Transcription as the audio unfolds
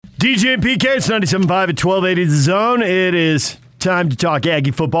DJ and PK, it's 97.5 at 1280 The Zone. It is time to talk Aggie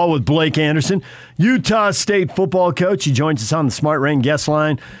football with Blake Anderson, Utah State football coach. He joins us on the Smart Rain guest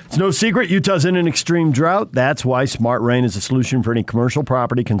line. It's no secret Utah's in an extreme drought. That's why Smart Rain is a solution for any commercial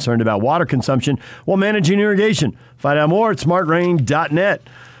property concerned about water consumption while managing irrigation. Find out more at smartrain.net.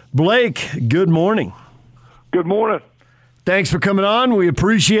 Blake, good morning. Good morning. Thanks for coming on. We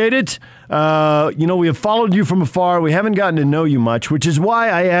appreciate it. We have followed you from afar. We haven't gotten to know you much, which is why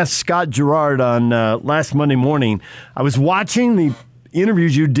I asked Scott Gerard on last Monday morning. I was watching the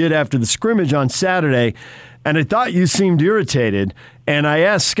interviews you did after the scrimmage on Saturday, and I thought you seemed irritated. And I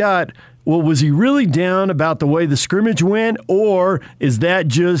asked Scott, well, was he really down about the way the scrimmage went, or is that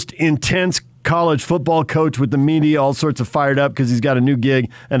just intense college football coach with the media all sorts of fired up because he's got a new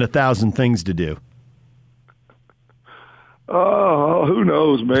gig and 1,000 things to do? Oh, who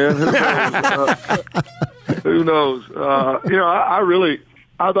knows, man? Who knows? I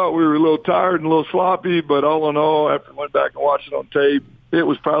thought we were a little tired and a little sloppy, but all in all, after I went back and watched it on tape, it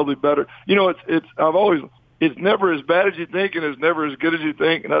was probably better. It's never as bad as you think, and it's never as good as you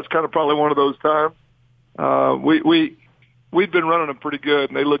think, and that's kind of probably one of those times. We'd been running them pretty good,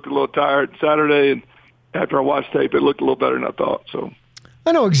 and they looked a little tired Saturday, and after I watched tape, it looked a little better than I thought. So.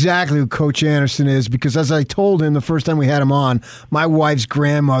 I know exactly who Coach Anderson is because, as I told him the first time we had him on, my wife's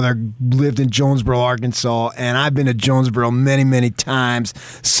grandmother lived in Jonesboro, Arkansas, and I've been to Jonesboro many, many times.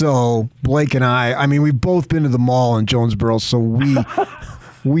 So Blake and we've both been to the mall in Jonesboro, so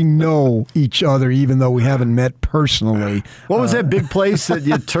we know each other, even though we haven't met personally. What was that big place that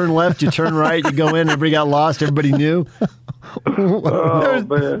you turn left, you turn right, you go in, everybody got lost, everybody knew? Oh,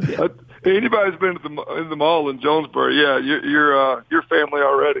 man. Anybody's been in the mall in Jonesboro, yeah, you're family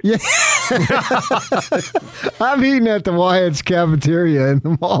already. Yeah. I've eaten at the Wyatt's cafeteria in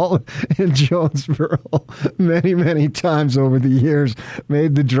the mall in Jonesboro many, many times over the years.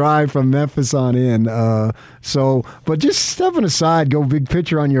 Made the drive from Memphis on in. But just stepping aside, go big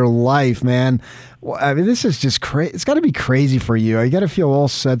picture on your life, man. Well, I mean, this is just crazy. It's got to be crazy for you. You got to feel all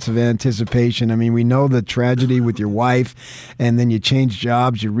sets of anticipation. I mean, we know the tragedy with your wife, and then you change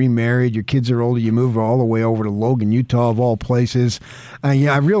jobs, you remarried, your kids are older, you move all the way over to Logan, Utah, of all places.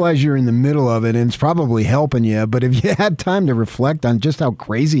 I realize you're in the middle of it, and it's probably helping you, but have you had time to reflect on just how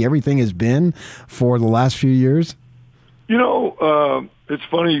crazy everything has been for the last few years? It's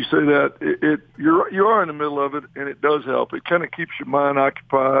funny you say that. You are in the middle of it, and it does help. It kind of keeps your mind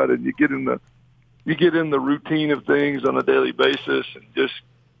occupied, and you get in the routine of things on a daily basis and just,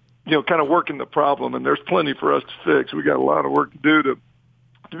 kind of working the problem. And there's plenty for us to fix. We got a lot of work to do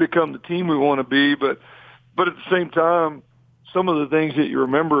to become the team we want to be. But at the same time, some of the things that you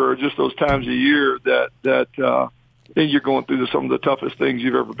remember are just those times a year that you're going through some of the toughest things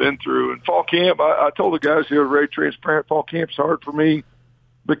you've ever been through. And fall camp, I told the guys here, very transparent, fall camp's hard for me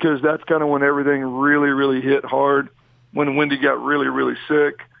because that's kind of when everything really, really hit hard, when Wendy got really, really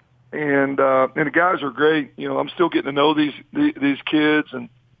sick. And the guys are great. I'm still getting to know these kids and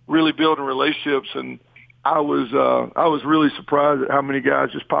really building relationships. And I was really surprised at how many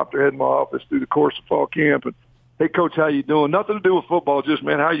guys just popped their head in my office through the course of fall camp. And, hey, Coach, how you doing? Nothing to do with football, just,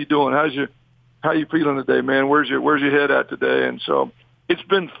 man, how you doing? How you feeling today, man? Where's your head at today? And so it's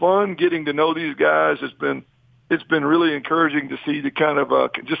been fun getting to know these guys. It's been really encouraging to see the kind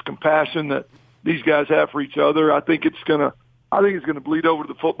of just compassion that these guys have for each other. I think it's gonna bleed over to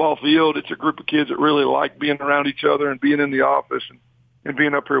the football field. It's a group of kids that really like being around each other and being in the office and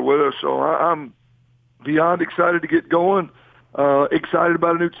being up here with us. So I'm beyond excited to get going, excited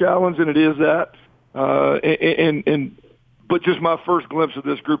about a new challenge, and it is that. But just my first glimpse of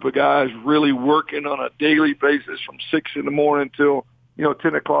this group of guys really working on a daily basis from 6 in the morning till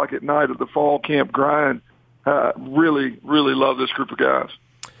 10 o'clock at night of the fall camp grind. Really, really love this group of guys.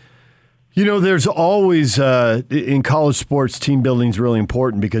 There's always, in college sports, team building is really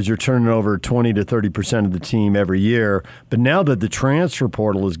important because you're turning over 20 to 30% of the team every year. But now that the transfer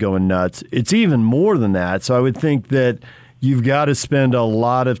portal is going nuts, it's even more than that. So I would think that you've got to spend a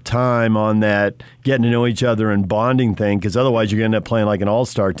lot of time on that getting to know each other and bonding thing because otherwise you're going to end up playing like an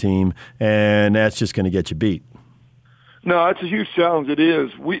all-star team, and that's just going to get you beat. No, it's a huge challenge. It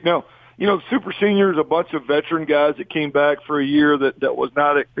is. The super seniors, a bunch of veteran guys that came back for a year that was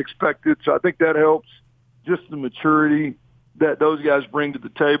not expected. So I think that helps just the maturity that those guys bring to the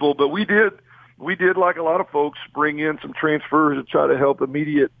table. But we did, like a lot of folks, bring in some transfers to try to help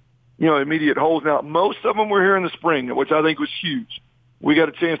immediate holes. Now, most of them were here in the spring, which I think was huge. We got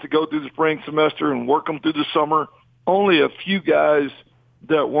a chance to go through the spring semester and work them through the summer. Only a few guys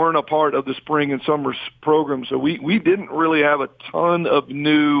that weren't a part of the spring and summer program. So we didn't really have a ton of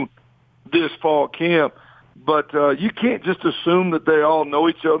new this fall camp. But you can't just assume that they all know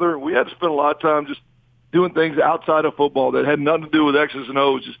each other. We had to spend a lot of time just doing things outside of football that had nothing to do with X's and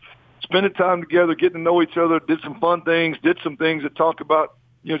O's, just spending time together, getting to know each other, did some fun things, did some things that talk about,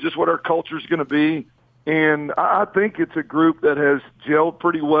 just what our culture is going to be. And I think it's a group that has gelled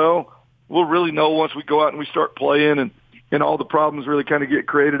pretty well. We'll really know once we go out and we start playing and all the problems really kind of get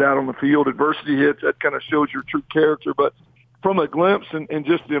created out on the field. Adversity hits, that kind of shows your true character. But from a glimpse and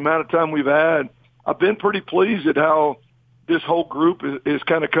just the amount of time we've had, I've been pretty pleased at how this whole group is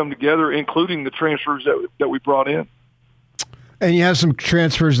kind of come together, including the transfers that we brought in. And you have some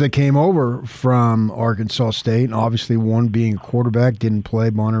transfers that came over from Arkansas State, and obviously one being a quarterback, didn't play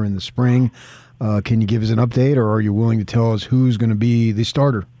Bonner in the spring. Can you give us an update, or are you willing to tell us who's going to be the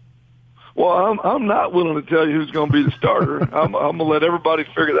starter? Well, I'm not willing to tell you who's going to be the starter. I'm going to let everybody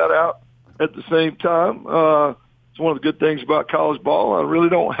figure that out at the same time. It's one of the good things about college ball. I really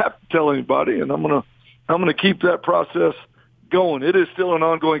don't have to tell anybody, and I'm going to keep that process going. It is still an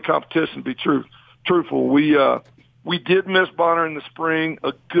ongoing competition, to be truthful. We did miss Bonner in the spring,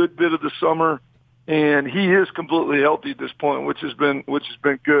 a good bit of the summer, and he is completely healthy at this point, which has been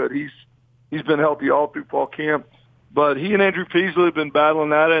good. He's been healthy all through fall camp. But he and Andrew Peasley have been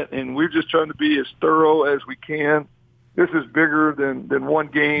battling at it, and we're just trying to be as thorough as we can. This is bigger than one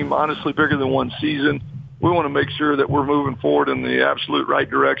game, honestly bigger than one season. We want to make sure that we're moving forward in the absolute right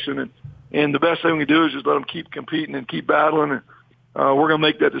direction. And the best thing we can do is just let them keep competing and keep battling. And we're going to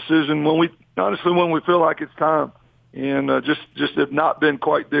make that decision when we feel like it's time. And just have not been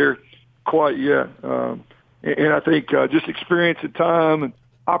quite there quite yet. And I think just experience and time and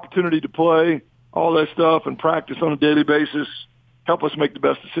opportunity to play, all that stuff, and practice on a daily basis help us make the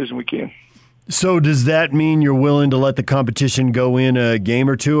best decision we can. So does that mean you're willing to let the competition go in a game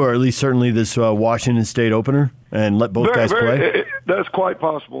or two, or at least certainly this Washington State opener, and let both guys play? That's quite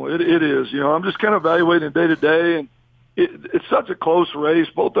possible. It is. I'm just kind of evaluating day to day, and it's such a close race.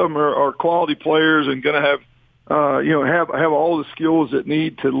 Both of them are quality players and going to have have all the skills that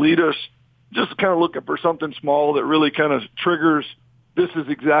need to lead us. Just kind of looking for something small that really kind of triggers, this is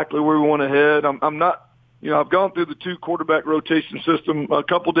exactly where we want to head. I'm not, I've gone through the 2 quarterback rotation system a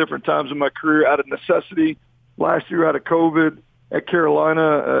couple different times in my career out of necessity. Last year out of COVID, at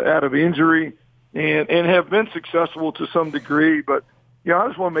Carolina out of injury, and have been successful to some degree. But, I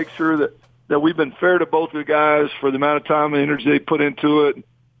just want to make sure that we've been fair to both of the guys for the amount of time and energy they put into it.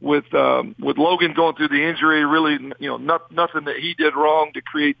 With Logan going through the injury, really, nothing that he did wrong to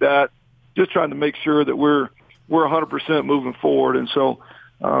create that. Just trying to make sure that we're 100% moving forward. And so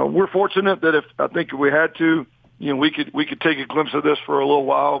we're fortunate that if we had to, we could take a glimpse of this for a little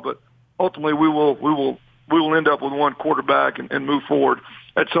while, but ultimately we will end up with one quarterback and move forward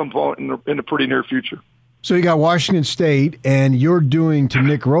at some point in the pretty near future. So you got Washington State, and you're doing to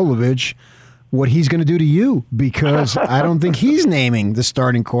Nick Rolovich what he's going to do to you, because I don't think he's naming the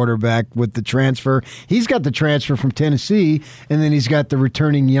starting quarterback with the transfer. He's got the transfer from Tennessee, and then he's got the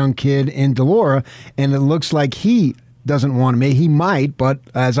returning young kid in Delora, and it looks like he doesn't want to. He might, but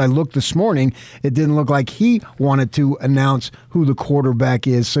as I looked this morning, it didn't look like he wanted to announce who the quarterback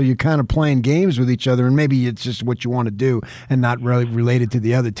is. So you're kind of playing games with each other, and maybe it's just what you want to do and not really related to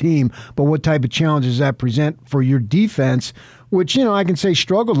the other team. But what type of challenges does that present for your defense, which, I can say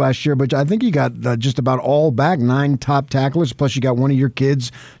struggled last year, but I think you got just about all back, 9 top tacklers, plus you got one of your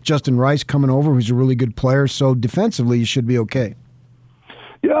kids, Justin Rice, coming over, who's a really good player. So defensively, you should be okay.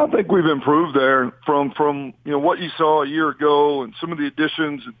 Yeah, I think we've improved there from what you saw a year ago, and some of the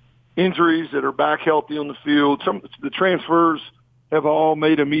additions, injuries that are back healthy on the field. Some the transfers have all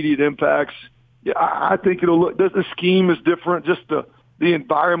made immediate impacts. Yeah, I think it'll look. The scheme is different. Just the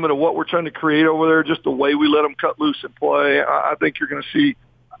environment of what we're trying to create over there, just the way we let them cut loose and play. I think you're going to see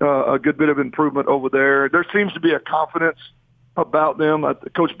a good bit of improvement over there. There seems to be a confidence about them.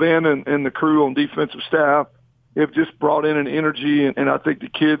 Coach Bannon and the crew on defensive staff have just brought in an energy, and I think the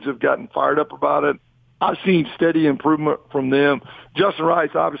kids have gotten fired up about it. I've seen steady improvement from them. Justin Rice,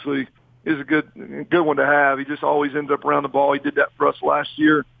 obviously, is a good one to have. He just always ends up around the ball. He did that for us last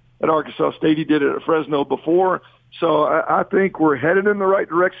year at Arkansas State. He did it at Fresno before. So I think we're headed in the right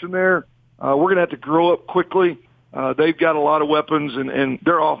direction there. We're going to have to grow up quickly. They've got a lot of weapons, and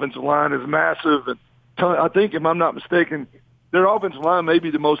their offensive line is massive. And I think, if I'm not mistaken, their offensive line may be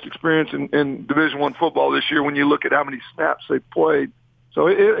the most experienced in Division I football this year when you look at how many snaps they've played. So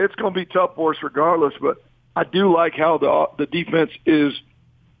it's going to be tough for us regardless, but I do like how the defense is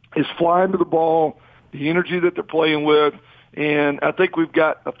flying to the ball, the energy that they're playing with, and I think we've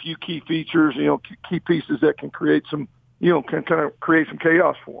got a few key features, key pieces that can create some, can kind of create some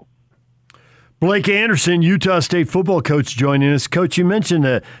chaos for them. Blake Anderson, Utah State football coach, joining us. Coach, you mentioned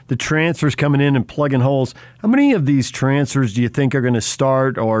the transfers coming in and plugging holes. How many of these transfers do you think are going to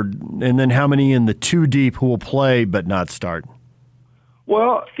start, and then how many in the two deep who will play but not start?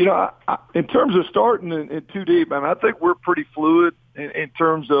 Well, in terms of starting in two deep, I think we're pretty fluid in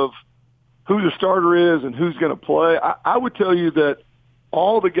terms of who the starter is and who's going to play. I would tell you that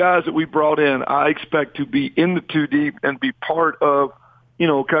all the guys that we brought in, I expect to be in the two deep and be part of,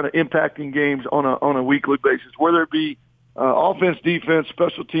 kind of impacting games on a weekly basis, whether it be offense, defense,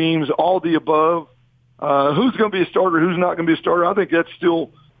 special teams, all the above. Who's going to be a starter, who's not going to be a starter, I think that's still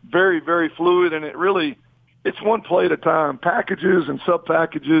very, very fluid, and it's one play at a time. Packages and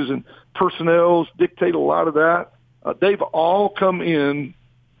sub-packages and personnels dictate a lot of that. They've all come in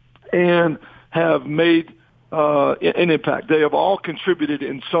and have made an impact. They have all contributed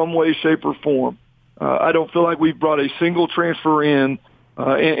in some way, shape, or form. I don't feel like we've brought a single transfer in,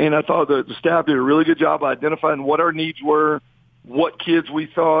 and I thought the staff did a really good job identifying what our needs were, what kids we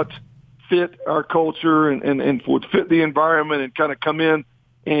thought fit our culture and would fit the environment and kind of come in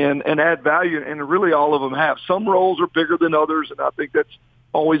and add value, and really all of them have. Some roles are bigger than others, and I think that's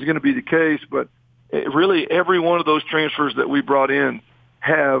always going to be the case, but really every one of those transfers that we brought in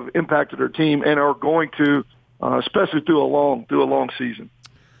have impacted our team and are going to, especially through a long season.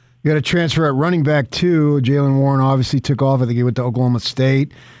 You got a transfer at running back, too. Jalen Warren obviously took off. I think he went to Oklahoma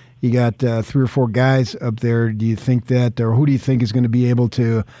State. You got 3 or 4 guys up there. Do you think that, or who do you think is going to be able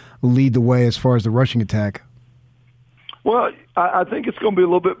to lead the way as far as the rushing attack? Well, I think it's going to be a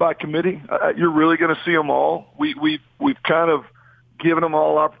little bit by committee. You're really going to see them all. We've kind of given them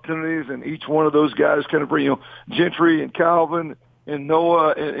all opportunities, and each one of those guys kind of bring, Gentry and Calvin and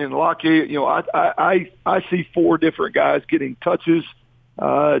Noah and Lockheed. I see 4 different guys getting touches,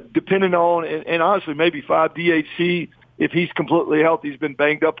 depending on, and honestly, maybe 5 DHC. If he's completely healthy, he's been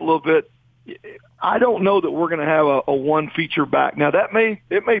banged up a little bit. I don't know that we're going to have a one feature back. Now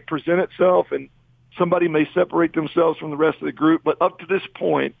it may present itself, and somebody may separate themselves from the rest of the group. But up to this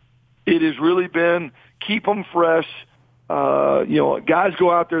point, it has really been keep them fresh. Guys go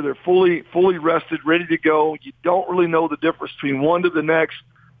out there, they're fully rested, ready to go. You don't really know the difference between one to the next.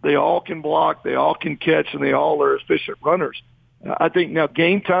 They all can block, they all can catch, and they all are efficient runners. I think now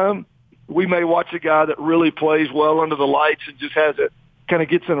game time, we may watch a guy that really plays well under the lights and just kind of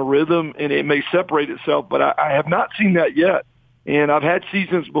gets in a rhythm, and it may separate itself, but I have not seen that yet. And I've had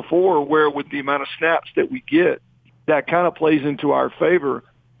seasons before where with the amount of snaps that we get, that kind of plays into our favor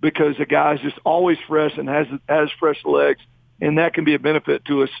because the guy's just always fresh and has fresh legs, and that can be a benefit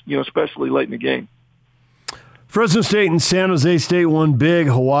to us, especially late in the game. Fresno State and San Jose State won big.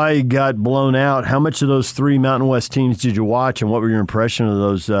 Hawaii got blown out. How much of those 3 Mountain West teams did you watch, and what were your impression of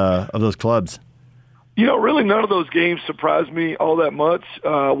those clubs? Really none of those games surprised me all that much.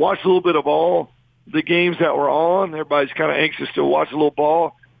 Watched a little bit of all the games that were on. Everybody's kind of anxious to watch a little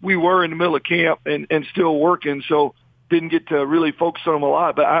ball. We were in the middle of camp and still working, so didn't get to really focus on them a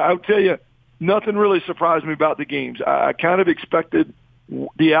lot. But I'll tell you, nothing really surprised me about the games. I kind of expected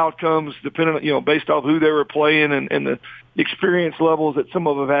the outcomes depending on, based off who they were playing and the experience levels that some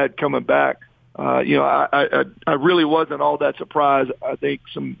of them had coming back. I really wasn't all that surprised. I think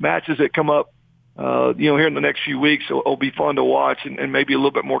some matches that come up, here in the next few weeks will be fun to watch and maybe a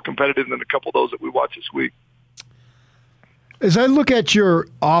little bit more competitive than a couple of those that we watch this week. As I look at your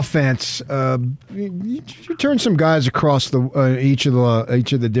offense, you turn some guys across each of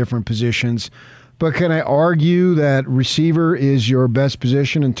the different positions. But can I argue that receiver is your best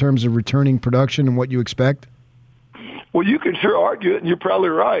position in terms of returning production and what you expect? Well, you can sure argue it, and you're probably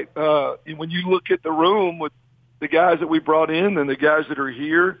right. When you look at the room with the guys that we brought in and the guys that are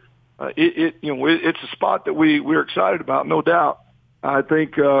here, it's a spot that we're excited about, no doubt. I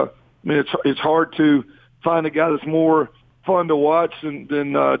think it's hard to find a guy that's more fun to watch than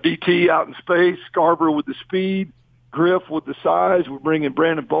DT out in space, Scarborough with the speed, Griff with the size. We're bringing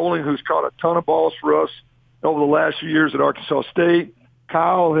Brandon Bowling, who's caught a ton of balls for us over the last few years at Arkansas State.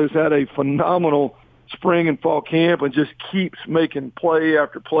 Kyle has had a phenomenal spring and fall camp and just keeps making play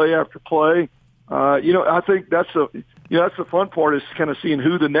after play after play. I think that's the fun part is kind of seeing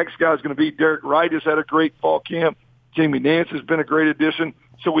who the next guy is going to be. Derek Wright has had a great fall camp. Jamie Nance has been a great addition.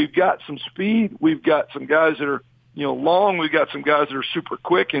 So we've got some speed. We've got some guys that are, long. We've got some guys that are super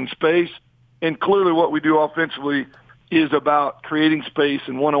quick in space. And clearly what we do offensively is about creating space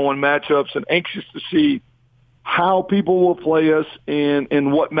and one-on-one matchups, and anxious to see how people will play us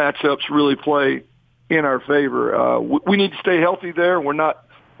and what matchups really play in our favor. We need to stay healthy there. We're not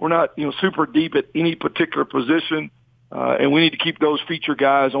super deep at any particular position, and we need to keep those feature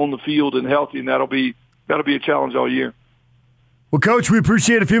guys on the field and healthy, and that'll be a challenge all year. Well, Coach, we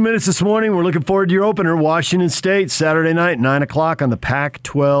appreciate a few minutes this morning. We're looking forward to your opener, Washington State, Saturday night, 9 o'clock on the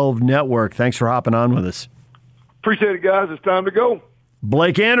Pac-12 Network. Thanks for hopping on with us. Appreciate it, guys. It's time to go.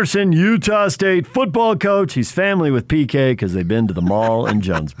 Blake Anderson, Utah State football coach. He's family with PK because they've been to the mall in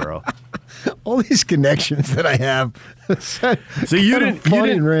Jonesboro. All these connections that I have. So you didn't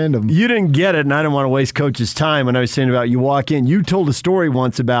get it, and I didn't want to waste Coach's time when I was saying about you walk in. You told a story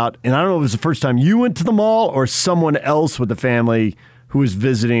once about, and I don't know if it was the first time you went to the mall or someone else with the family who was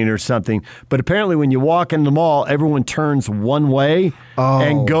visiting or something. But apparently when you walk in the mall, everyone turns one way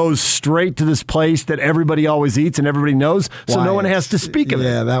and goes straight to this place that everybody always eats and everybody knows, so no one has to speak of it.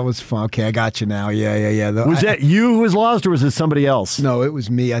 Yeah, that was fun. Okay, I got you now. Yeah. Was that you who was lost, or was it somebody else? No, it was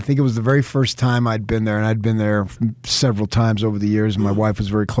me. I think it was the very first time I'd been there, and I'd been there several times over the years. My wife was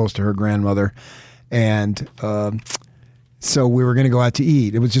very close to her grandmother, and so we were going to go out to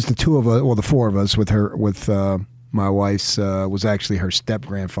eat. It was just the two of us, well, the four of us with my wife's was actually her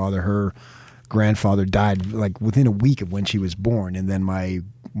step-grandfather. Her grandfather died like within a week of when she was born, and then my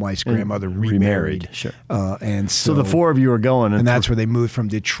wife's grandmother remarried. Sure. And so the four of you are going. And that's where they moved from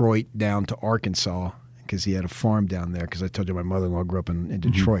Detroit down to Arkansas because he had a farm down there, because I told you my mother-in-law grew up in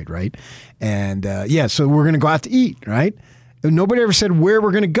Detroit, right? And, so we're going to go out to eat, right? And nobody ever said where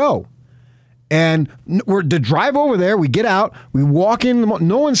we're going to go. And we're to drive over there, we get out, we walk in,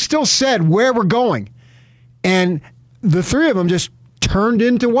 no one still said where we're going. And the three of them just turned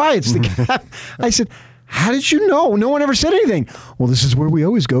into Wyatt's. I said, how did you know? No one ever said anything. Well, this is where we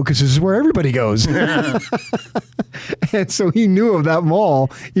always go because this is where everybody goes. And so he knew of that mall.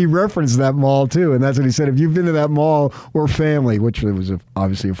 He referenced that mall, too. And that's what he said. If you've been to that mall, we're family, which was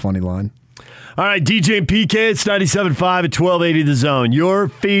obviously a funny line. All right, DJ and PK, it's 97.5 at 1280 The Zone. Your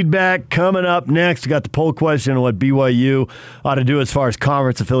feedback coming up next. We got the poll question on what BYU ought to do as far as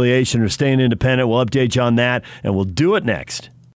conference affiliation or staying independent. We'll update you on that, and we'll do it next.